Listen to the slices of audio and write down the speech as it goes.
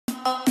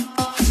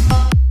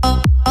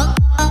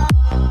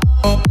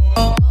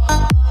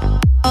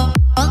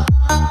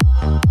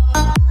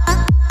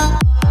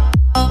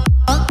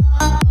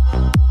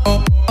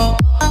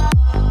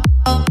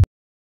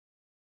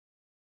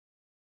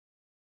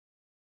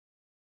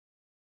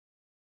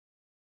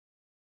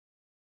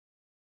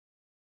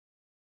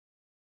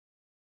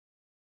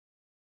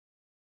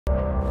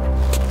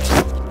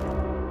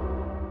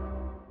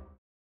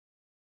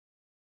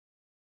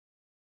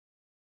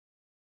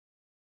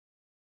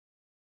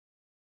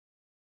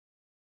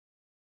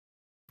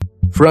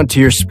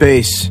Frontier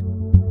space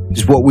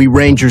is what we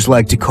Rangers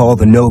like to call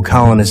the no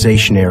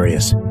colonization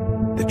areas,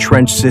 the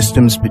trench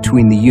systems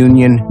between the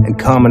Union and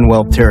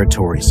Commonwealth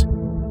territories.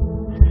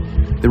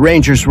 The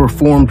Rangers were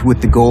formed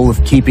with the goal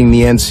of keeping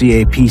the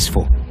NCA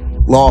peaceful,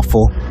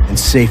 lawful, and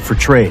safe for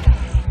trade.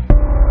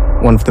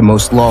 One of the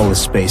most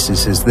lawless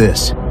spaces is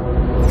this,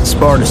 the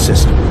Sparta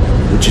system,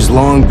 which has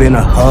long been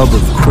a hub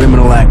of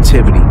criminal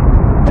activity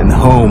and the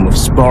home of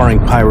sparring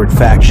pirate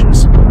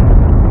factions.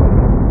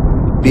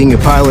 Being a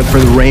pilot for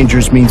the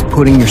Rangers means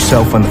putting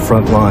yourself on the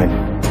front line,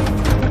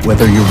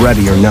 whether you're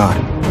ready or not.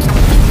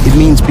 It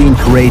means being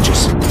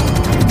courageous,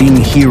 being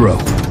a hero.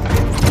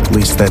 At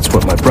least that's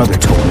what my brother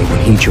told me when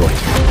he joined.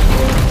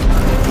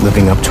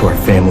 Living up to our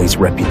family's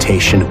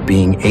reputation of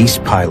being ace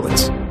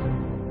pilots.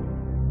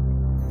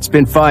 It's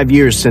been 5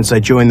 years since I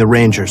joined the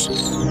Rangers,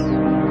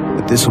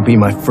 but this will be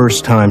my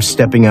first time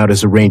stepping out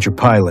as a Ranger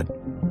pilot,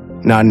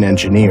 not an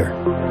engineer.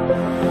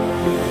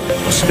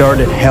 I'll start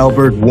at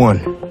Halberd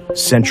 1.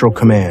 Central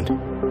Command.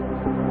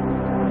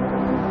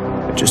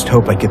 I just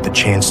hope I get the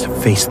chance to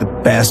face the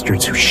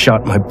bastards who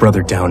shot my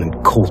brother down in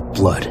cold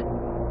blood.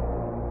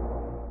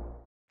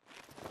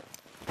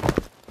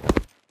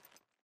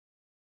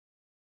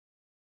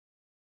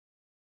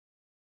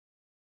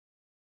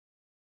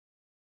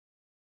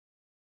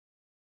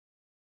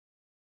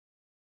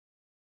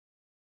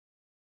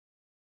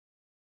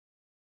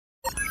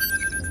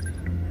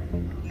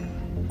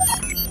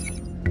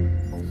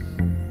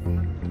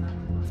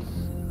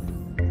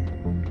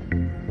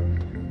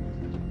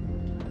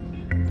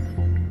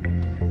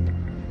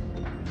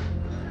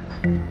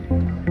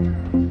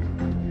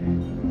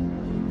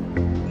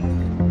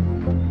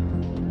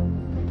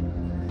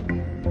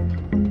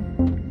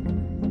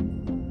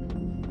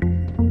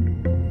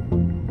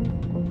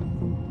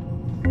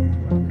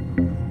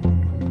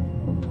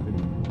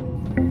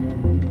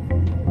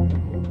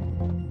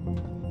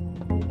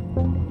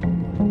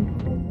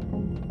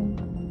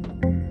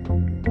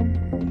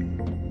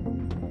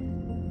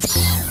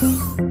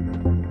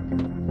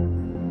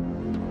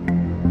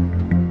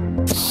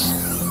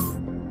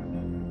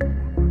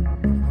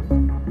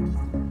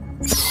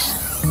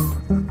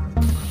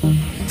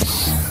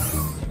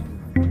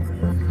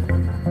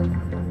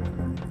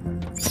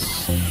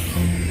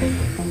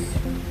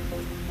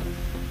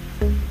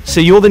 So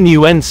you're the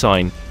new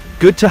ensign.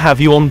 Good to have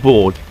you on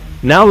board.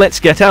 Now let's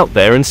get out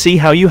there and see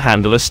how you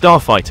handle a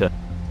Starfighter.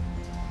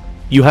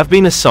 You have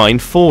been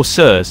assigned 4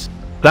 SIRs.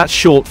 That's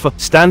short for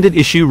Standard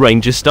Issue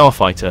Ranger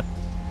Starfighter.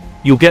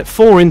 You'll get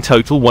 4 in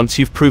total once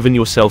you've proven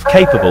yourself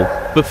capable,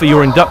 but for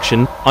your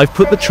induction, I've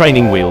put the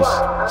training wheels,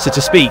 so to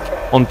speak,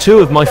 on 2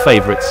 of my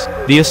favorites,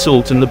 the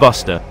Assault and the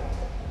Buster.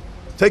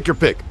 Take your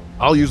pick.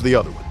 I'll use the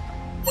other one.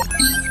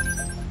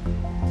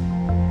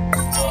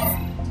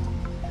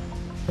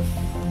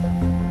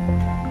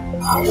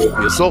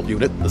 The Assault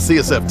unit, the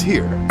CSF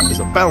tier, is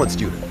a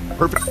balanced unit.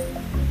 Perfect.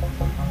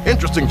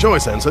 Interesting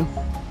choice, Ensign.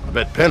 I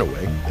bet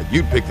Penaway that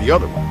you'd pick the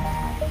other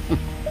one.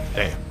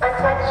 Damn.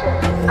 Attention.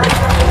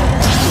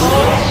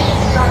 All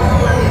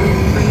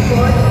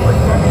report to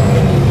your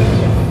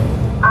designated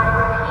stations. I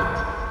repeat,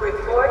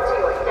 report to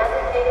your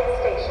designated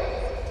stations.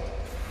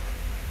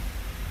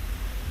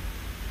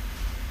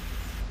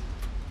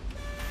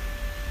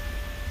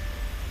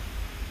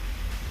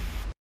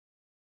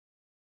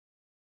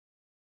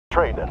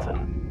 Trained,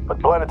 Ensign, but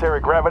planetary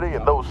gravity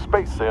and those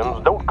space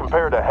sims don't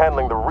compare to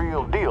handling the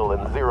real deal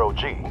in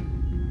zero-G.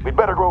 We'd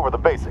better go over the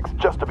basics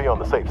just to be on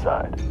the safe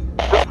side.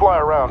 Just fly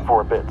around for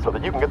a bit so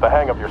that you can get the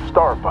hang of your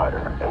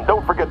Starfighter, and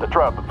don't forget to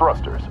try out the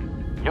thrusters.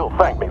 You'll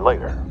thank me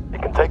later.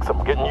 It can take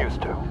some getting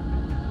used to.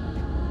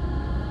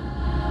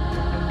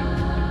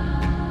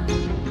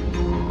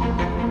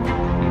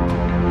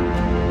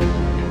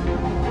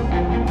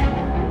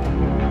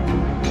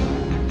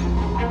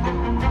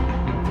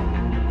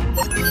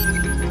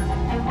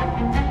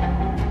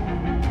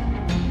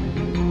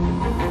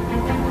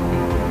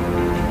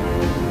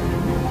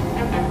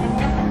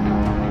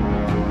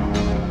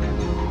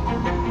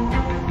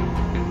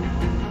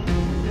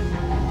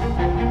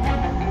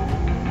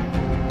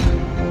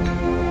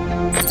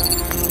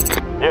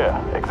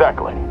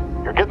 Exactly.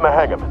 You're getting the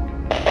hang of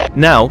it.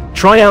 Now,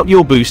 try out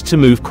your boost to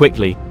move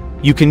quickly.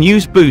 You can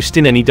use boost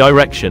in any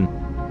direction.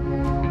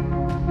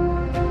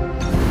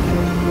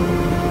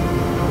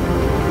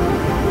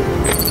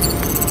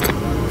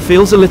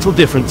 Feels a little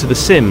different to the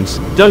Sims,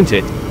 don't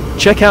it?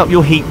 Check out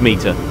your heat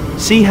meter.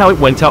 See how it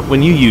went up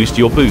when you used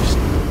your boost.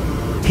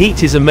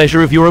 Heat is a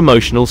measure of your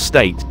emotional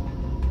state.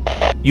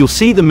 You'll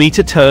see the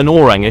meter turn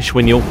orangish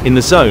when you're in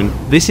the zone.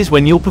 This is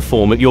when you'll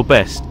perform at your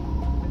best.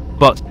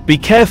 But be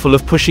careful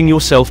of pushing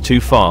yourself too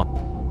far.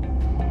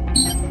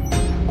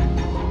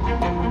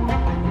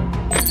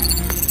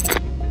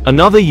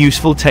 Another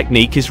useful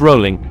technique is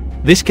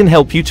rolling. This can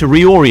help you to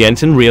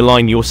reorient and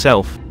realign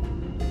yourself.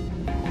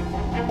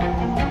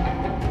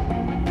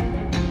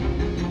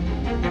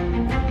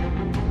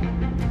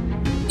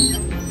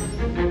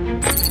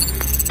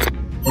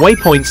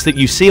 Waypoints that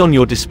you see on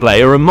your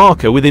display are a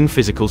marker within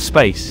physical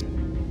space.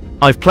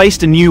 I've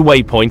placed a new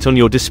waypoint on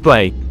your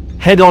display.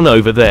 Head on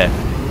over there.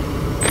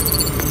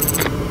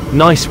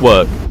 Nice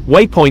work.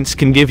 Waypoints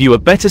can give you a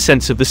better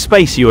sense of the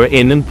space you are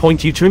in and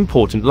point you to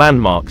important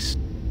landmarks.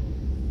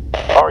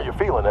 How are you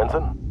feeling,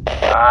 Ensign?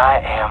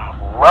 I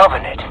am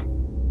loving it,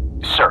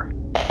 sir.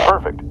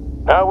 Perfect.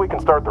 Now we can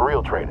start the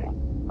real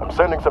training. I'm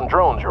sending some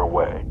drones your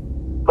way.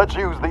 Let's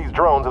use these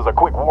drones as a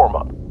quick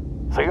warm-up.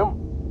 See them?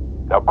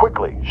 Now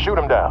quickly, shoot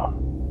them down.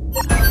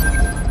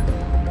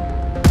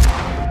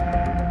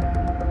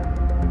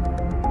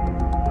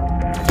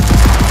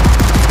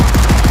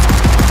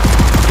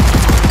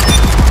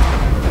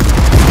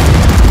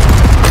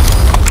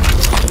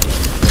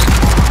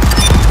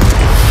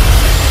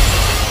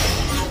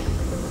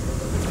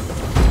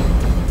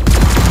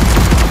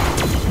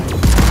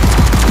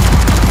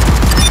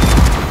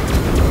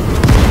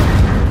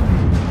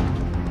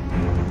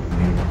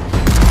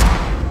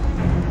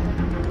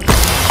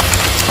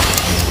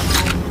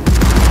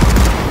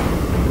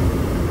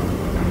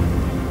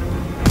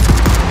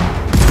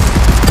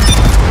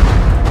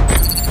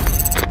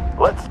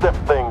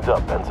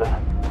 Up, Ensign.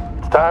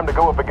 It's time to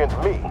go up against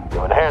me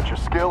to enhance your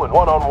skill in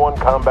one-on-one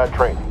combat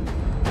training.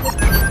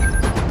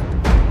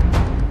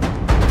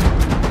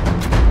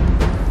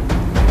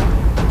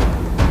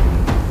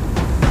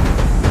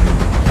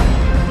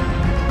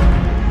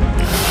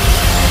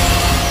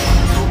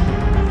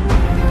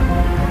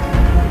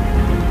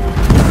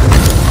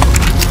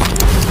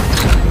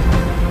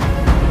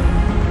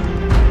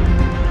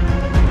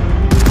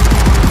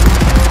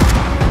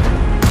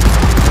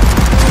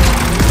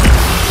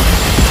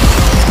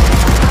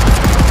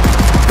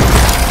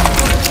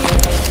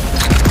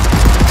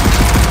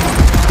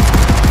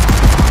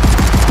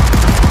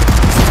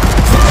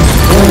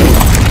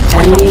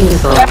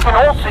 Captain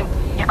Olsen,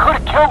 you could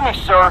have killed me,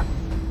 sir.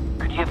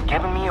 Could you have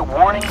given me a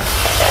warning?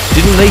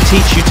 Didn't they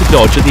teach you to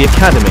dodge at the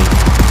academy?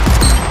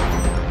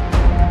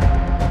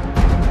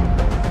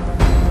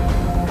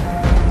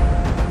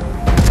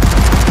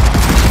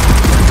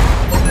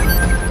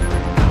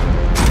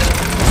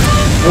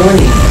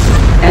 Warning.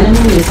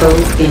 Enemy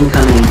missiles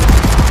incoming.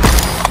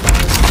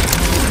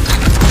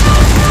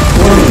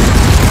 Warning.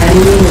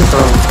 Enemy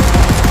missiles.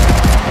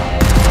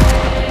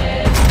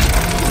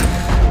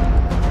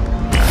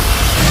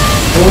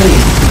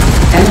 Warning.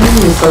 Enemy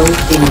missiles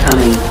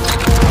incoming.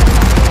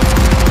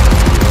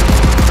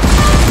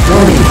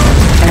 Warning.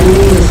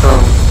 Enemy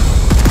missiles.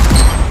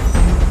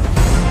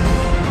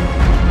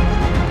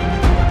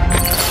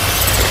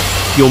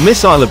 Your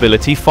missile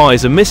ability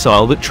fires a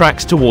missile that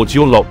tracks towards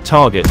your locked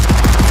target.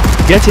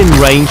 Get in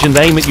range and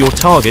aim at your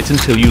target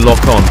until you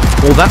lock on,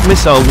 or that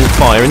missile will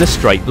fire in a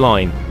straight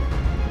line.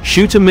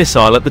 Shoot a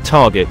missile at the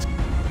target.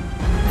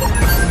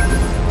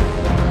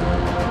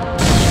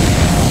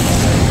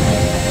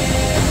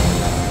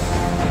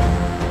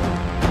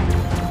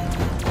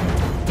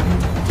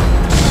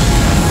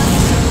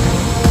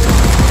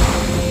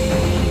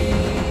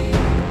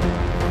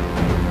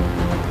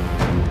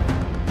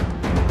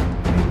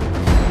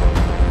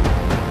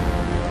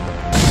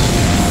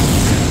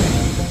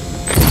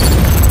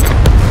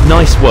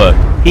 Nice work.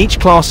 Each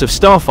class of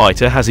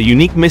Starfighter has a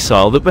unique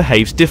missile that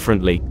behaves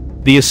differently.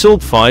 The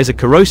Assault fires a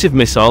corrosive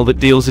missile that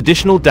deals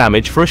additional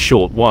damage for a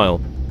short while.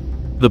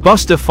 The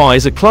Buster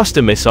fires a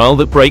cluster missile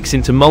that breaks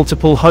into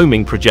multiple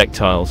homing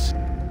projectiles.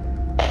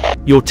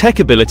 Your tech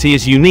ability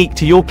is unique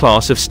to your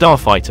class of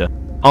Starfighter.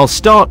 I'll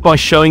start by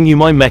showing you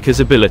my mecha's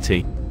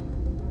ability.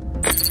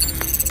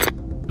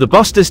 The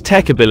Buster's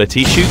tech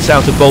ability shoots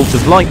out a bolt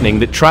of lightning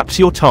that traps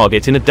your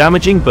target in a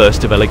damaging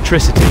burst of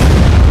electricity.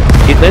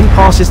 It then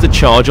passes the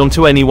charge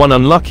onto anyone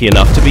unlucky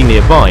enough to be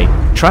nearby,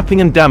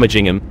 trapping and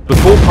damaging them,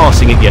 before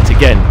passing it yet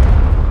again.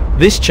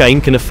 This chain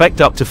can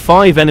affect up to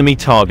 5 enemy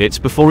targets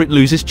before it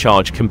loses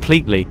charge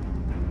completely.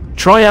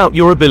 Try out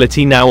your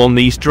ability now on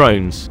these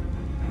drones.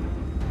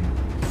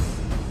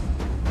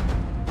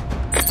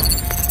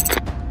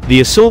 The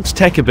Assault's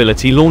tech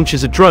ability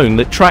launches a drone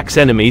that tracks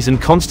enemies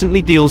and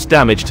constantly deals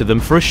damage to them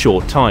for a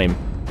short time.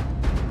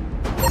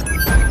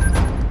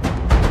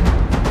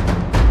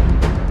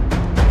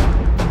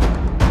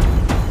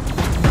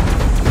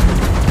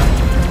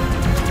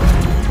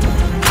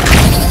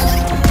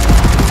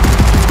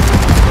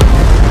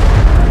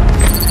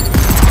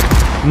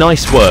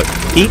 Nice work.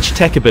 Each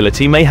tech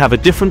ability may have a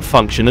different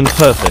function and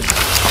purpose.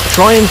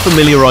 Try and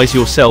familiarize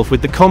yourself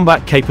with the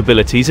combat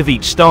capabilities of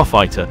each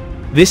Starfighter.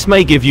 This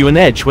may give you an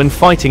edge when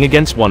fighting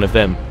against one of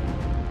them.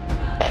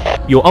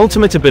 Your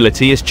ultimate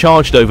ability is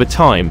charged over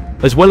time,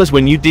 as well as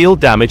when you deal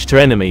damage to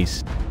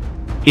enemies.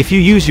 If you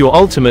use your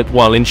ultimate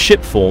while in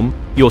ship form,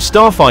 Your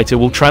Starfighter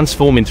will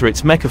transform into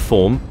its mecha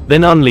form,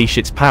 then unleash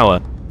its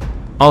power.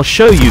 I'll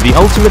show you the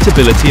ultimate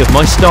ability of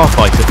my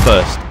Starfighter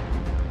first.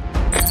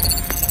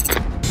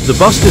 The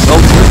Buster's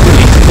ultimate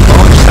releases a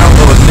large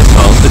salvo of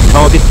missiles that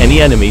target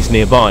any enemies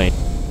nearby.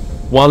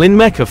 While in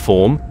mecha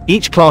form,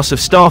 each class of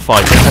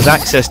Starfighter has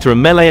access to a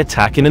melee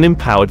attack in an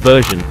empowered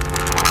version.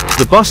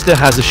 The Buster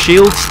has a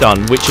shield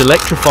stun which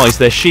electrifies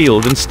their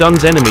shield and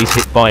stuns enemies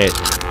hit by it.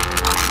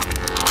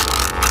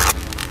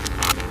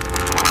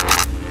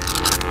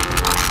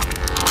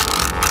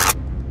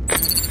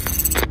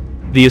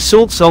 The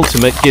Assault's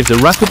ultimate gives a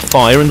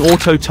rapid-fire and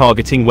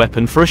auto-targeting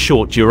weapon for a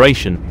short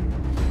duration.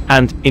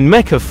 And, in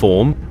mecha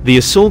form, the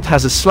Assault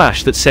has a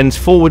slash that sends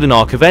forward an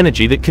arc of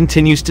energy that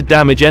continues to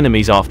damage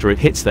enemies after it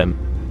hits them.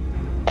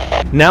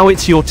 Now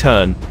it's your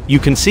turn. You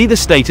can see the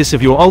status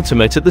of your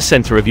ultimate at the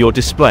center of your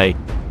display.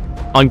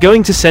 I'm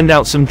going to send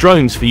out some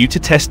drones for you to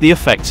test the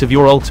effects of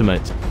your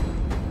ultimate.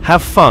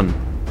 Have fun!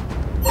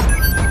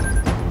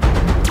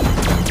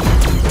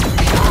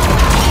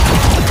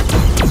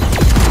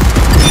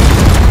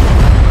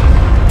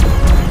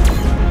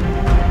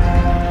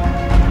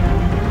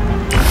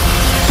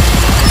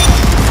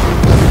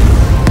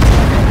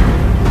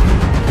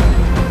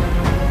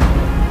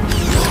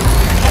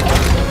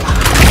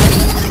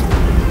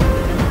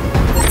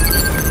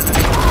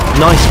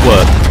 Nice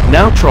work.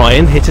 Now try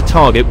and hit a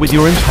target with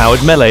your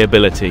empowered melee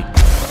ability.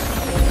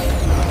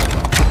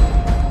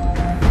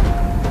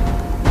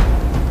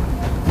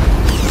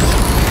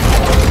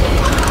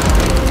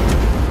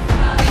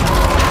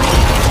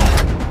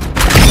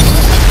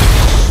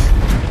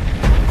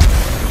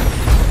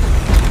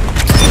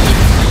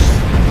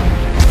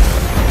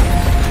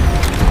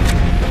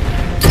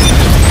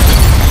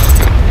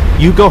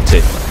 You got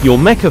it. Your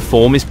mecha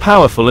form is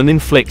powerful and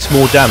inflicts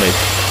more damage.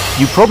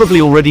 You probably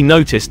already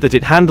noticed that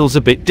it handles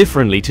a bit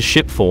differently to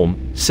ship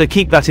form, so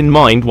keep that in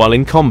mind while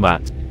in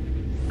combat.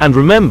 And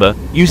remember,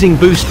 using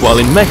boost while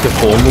in mecha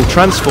form will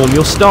transform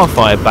your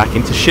Starfire back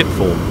into ship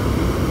form.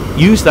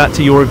 Use that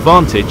to your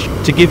advantage,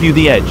 to give you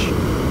the edge.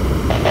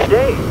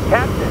 Dave,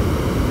 Captain,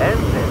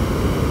 Ensign,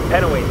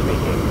 Penaway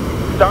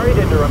speaking. Sorry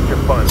to interrupt your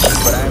fun,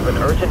 but I have an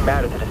urgent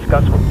matter to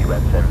discuss with you,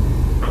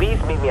 Ensign.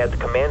 Please meet me at the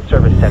Command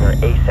Service Center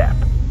ASAP.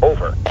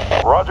 Over.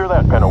 Roger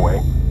that,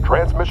 Penaway.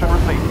 Transmission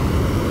received.